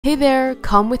Hey there,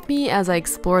 come with me as I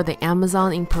explore the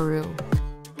Amazon in Peru.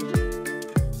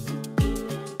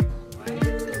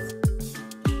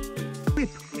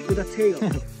 With a tail.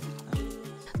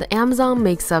 The Amazon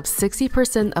makes up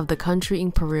 60% of the country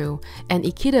in Peru, and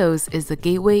Iquitos is the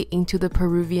gateway into the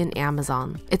Peruvian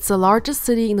Amazon. It's the largest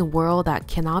city in the world that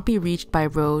cannot be reached by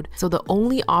road, so the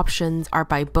only options are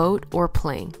by boat or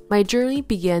plane. My journey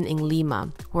began in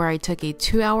Lima, where I took a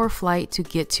 2-hour flight to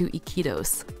get to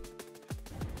Iquitos.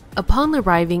 Upon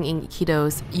arriving in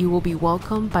Iquitos, you will be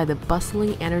welcomed by the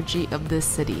bustling energy of this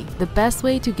city. The best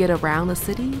way to get around the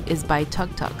city is by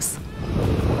tuk-tuks.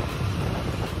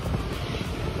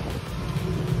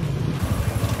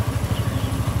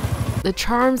 The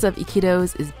charms of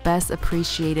Iquitos is best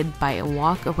appreciated by a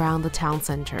walk around the town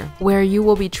center, where you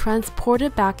will be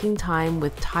transported back in time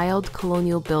with tiled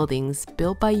colonial buildings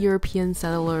built by European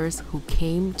settlers who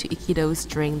came to Iquitos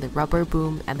during the rubber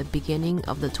boom at the beginning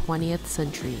of the 20th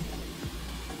century.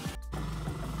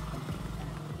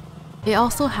 It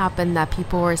also happened that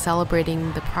people were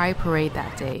celebrating the Pride Parade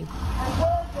that day.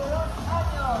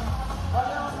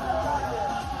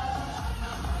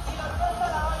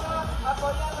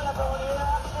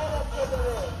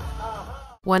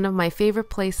 One of my favorite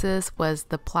places was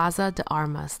the Plaza de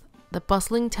Armas. The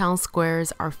bustling town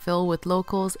squares are filled with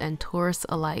locals and tourists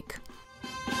alike.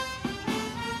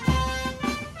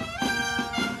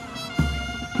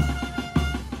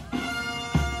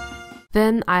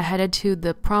 Then I headed to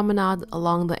the promenade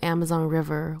along the Amazon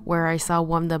River, where I saw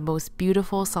one of the most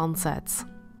beautiful sunsets.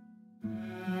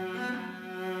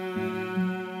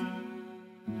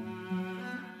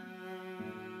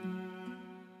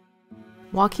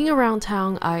 Walking around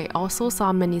town, I also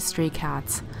saw many stray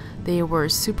cats. They were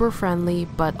super friendly,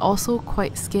 but also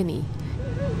quite skinny.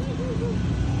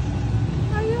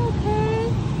 Are you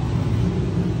okay?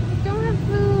 Don't have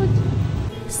food.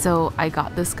 So I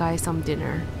got this guy some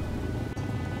dinner.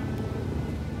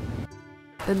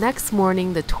 The next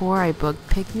morning, the tour I booked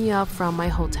picked me up from my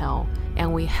hotel,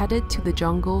 and we headed to the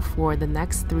jungle for the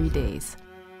next 3 days.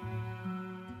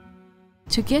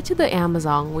 To get to the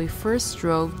Amazon, we first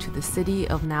drove to the city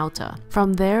of Nauta.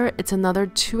 From there, it's another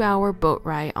 2-hour boat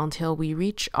ride until we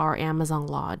reach our Amazon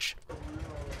lodge.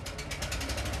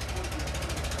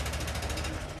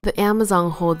 The Amazon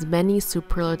holds many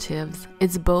superlatives.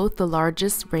 It's both the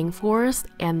largest rainforest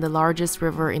and the largest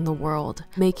river in the world,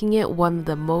 making it one of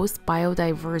the most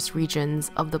biodiverse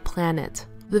regions of the planet.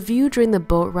 The view during the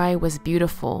boat ride was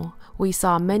beautiful. We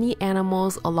saw many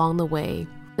animals along the way.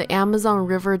 The Amazon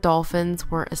River dolphins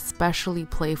were especially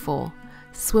playful,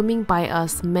 swimming by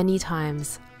us many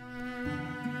times.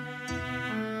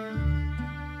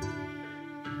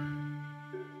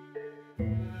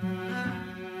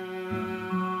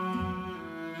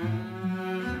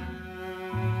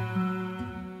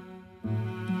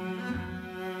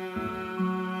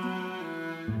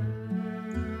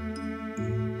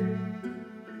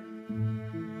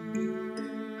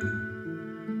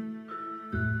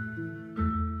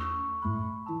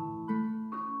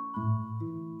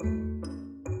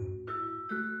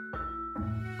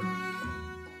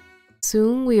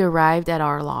 Soon we arrived at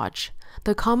our lodge.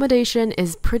 The accommodation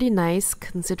is pretty nice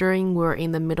considering we're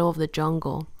in the middle of the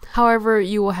jungle. However,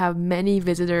 you will have many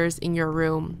visitors in your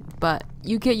room, but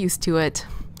you get used to it.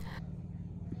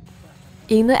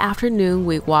 In the afternoon,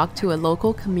 we walked to a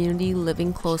local community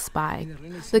living close by.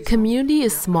 The community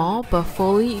is small but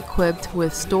fully equipped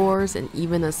with stores and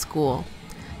even a school.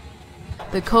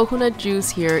 The coconut juice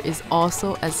here is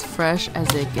also as fresh as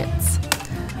it gets.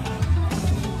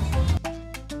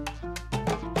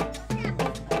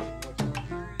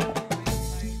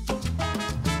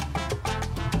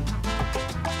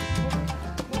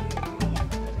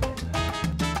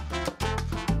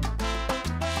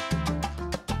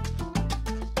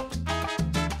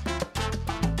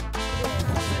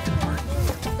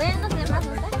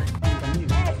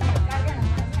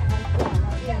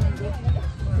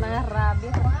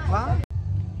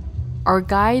 Our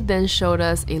guide then showed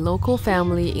us a local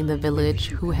family in the village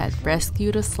who had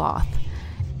rescued a sloth.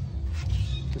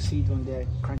 To see when they're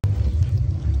crunchy.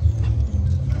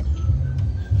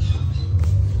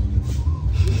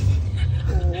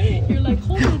 You're like,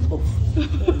 hold it.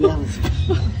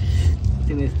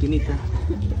 Tiene espinita.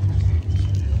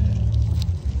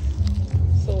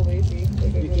 So lazy.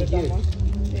 Like I would have done one.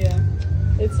 Yeah.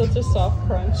 It's such a soft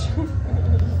crunch.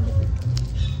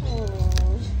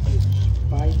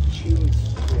 By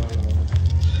cheese,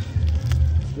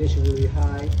 this will be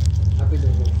high.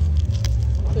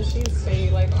 Does she stay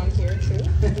like on here too?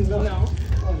 No.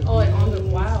 Oh, like on the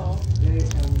wow. They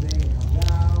come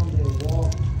down, they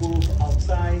walk, poop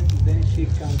outside, then she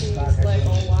comes back. It's like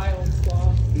a wild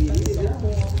sloth.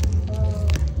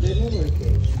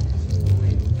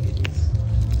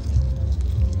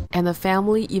 And the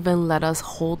family even let us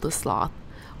hold the sloth,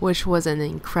 which was an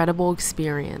incredible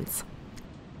experience.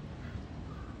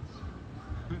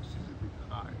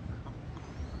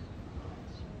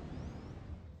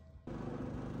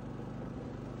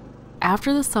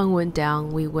 After the sun went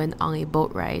down, we went on a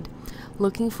boat ride,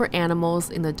 looking for animals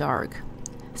in the dark.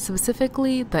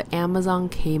 Specifically, the Amazon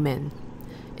caiman.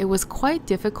 It was quite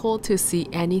difficult to see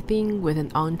anything with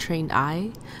an untrained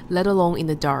eye, let alone in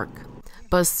the dark.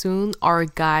 But soon our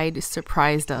guide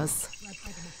surprised us.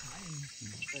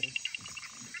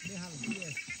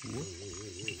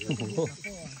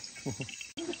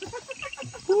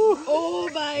 Oh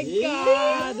my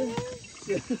god!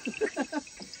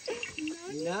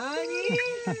 Nani?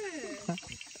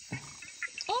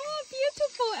 Oh,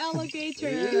 beautiful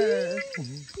alligator!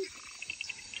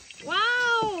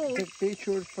 Wow! Take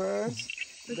picture first.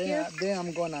 Then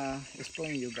I'm gonna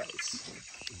explain you guys.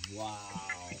 Wow.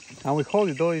 And we hold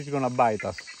it though, he's gonna bite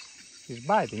us. He's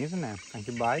biting, isn't it? Can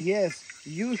he bite? Yes,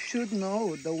 you should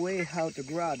know the way how to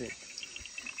grab it.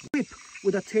 Whip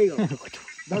with a tail.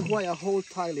 That's why I hold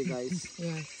tightly, guys.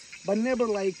 Yes. But never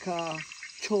like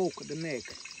choke the neck.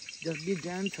 Just be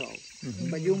gentle.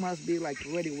 But you must be like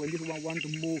ready when this one want to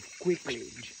move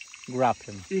quickly. Grab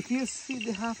him. If you see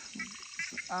they have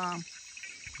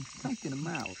something in the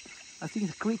mouth, I think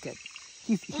it's a cricket.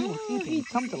 He was eating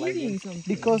something like that.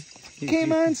 Because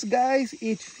caimans, guys,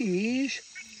 eat fish,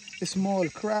 small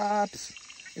crabs,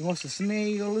 and also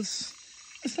snails.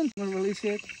 Something release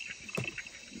it.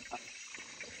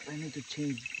 I need to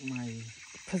change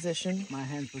my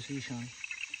hand position.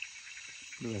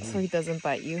 So he doesn't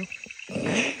bite you?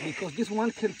 Because this one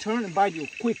can turn and bite you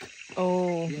quick.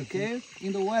 Oh. Okay?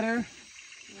 In the water.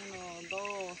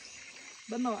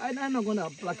 But no, I'm not gonna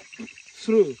like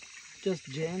through. Just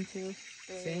gentle.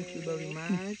 Thank you very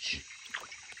much.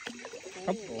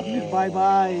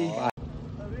 Bye-bye.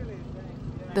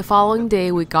 The following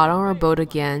day, we got on our boat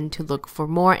again to look for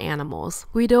more animals.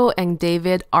 Guido and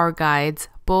David, our guides,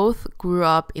 both grew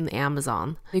up in the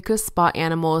Amazon. They could spot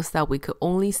animals that we could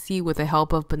only see with the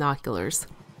help of binoculars.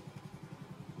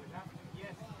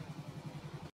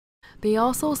 They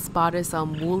also spotted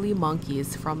some woolly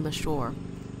monkeys from the shore.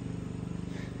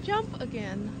 Jump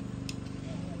again.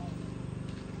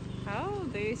 How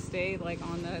they stay like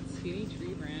on that skinny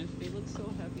tree branch? They look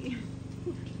so heavy.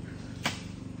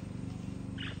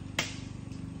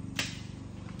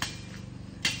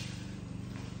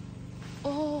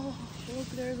 Oh, look,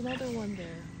 there's another one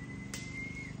there.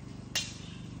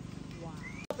 Wow.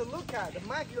 Look at the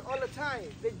monkey all the time.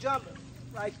 They jump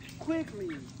like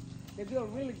quickly. They do a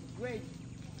really great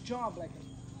job, like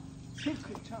a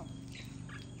quick jump.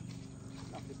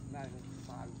 Not even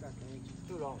 5 seconds.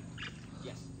 Too long.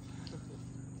 Yes.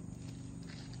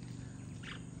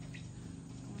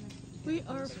 We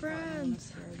are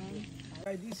friends.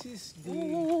 This is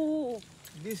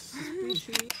this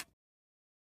species.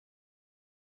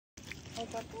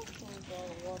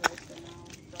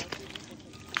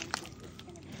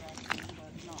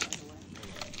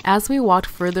 As we walked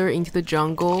further into the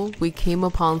jungle, we came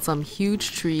upon some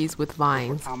huge trees with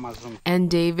vines, and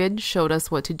David showed us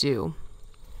what to do.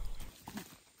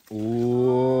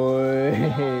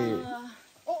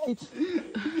 It's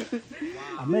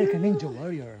American Ninja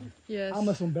Warrior. Yes.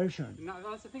 Amazon version. No,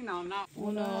 that's the thing now.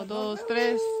 Uno, dos,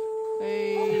 tres.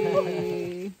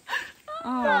 Hey.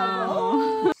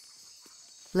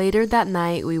 Later that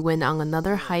night, we went on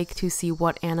another hike to see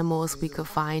what animals we could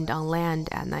find on land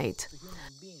at night.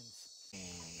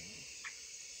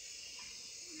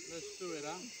 Let's do it,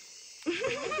 huh?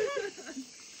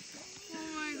 Oh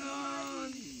my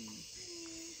god.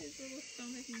 His little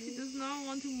stomach moves. He does not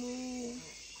want to move.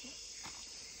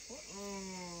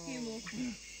 He moved.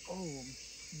 Oh,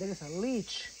 there is a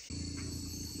leech.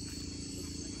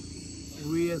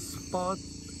 We spot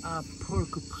a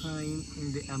porcupine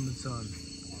in the Amazon.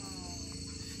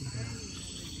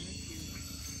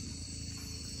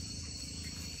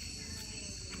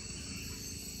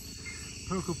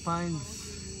 Porcupines.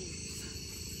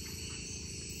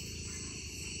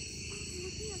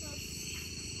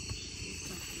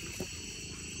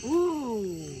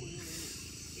 Ooh.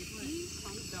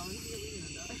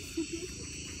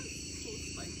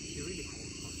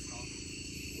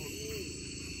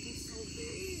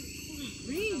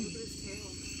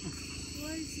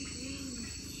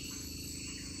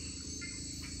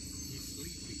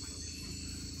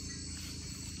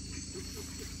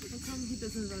 He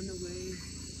doesn't run away.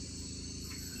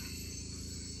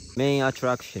 Main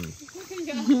attraction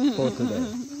for today.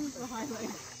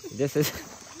 This is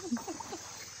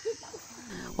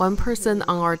One person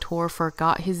on our tour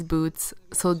forgot his boots,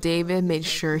 so David made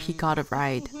sure he got a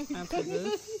ride. After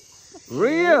this.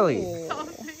 Really?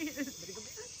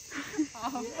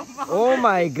 Oh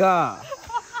my god.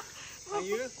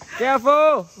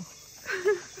 Careful!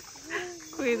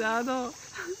 Cuidado.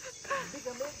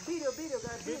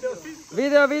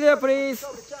 Video, please.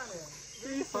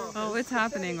 Oh, it's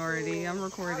happening already. I'm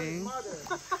recording.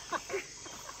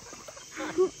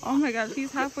 Oh my god,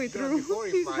 he's halfway through.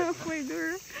 He's halfway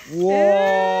through. Whoa!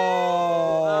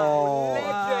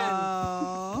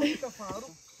 Wow.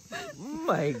 Oh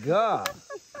my god.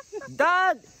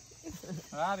 Dad!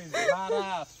 That is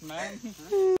badass, man.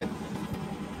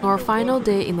 Our final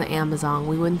day in the Amazon,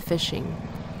 we went fishing.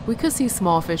 We could see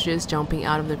small fishes jumping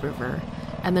out of the river,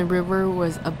 and the river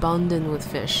was abundant with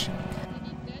fish.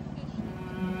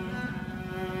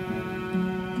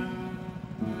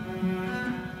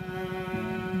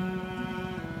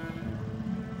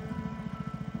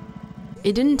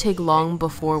 It didn't take long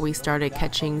before we started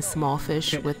catching small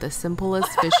fish with the simplest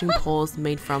fishing poles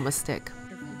made from a stick.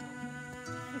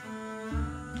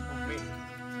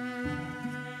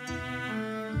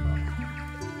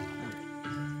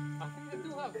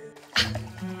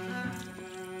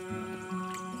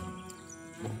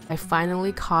 I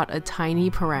finally caught a tiny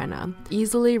piranha,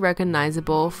 easily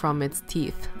recognizable from its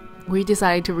teeth. We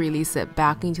decided to release it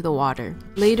back into the water.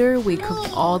 Later, we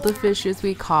cooked all the fishes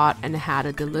we caught and had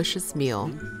a delicious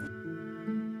meal.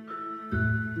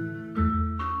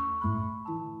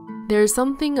 There's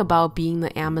something about being in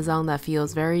the Amazon that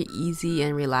feels very easy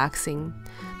and relaxing.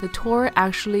 The tour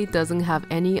actually doesn't have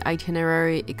any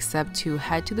itinerary except to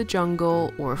head to the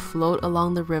jungle or float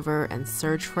along the river and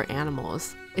search for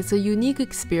animals. It's a unique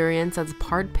experience that's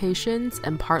part patience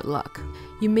and part luck.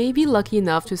 You may be lucky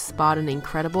enough to spot an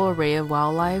incredible array of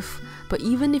wildlife, but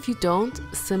even if you don't,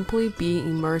 simply being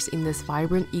immersed in this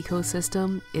vibrant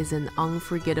ecosystem is an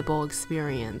unforgettable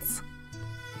experience.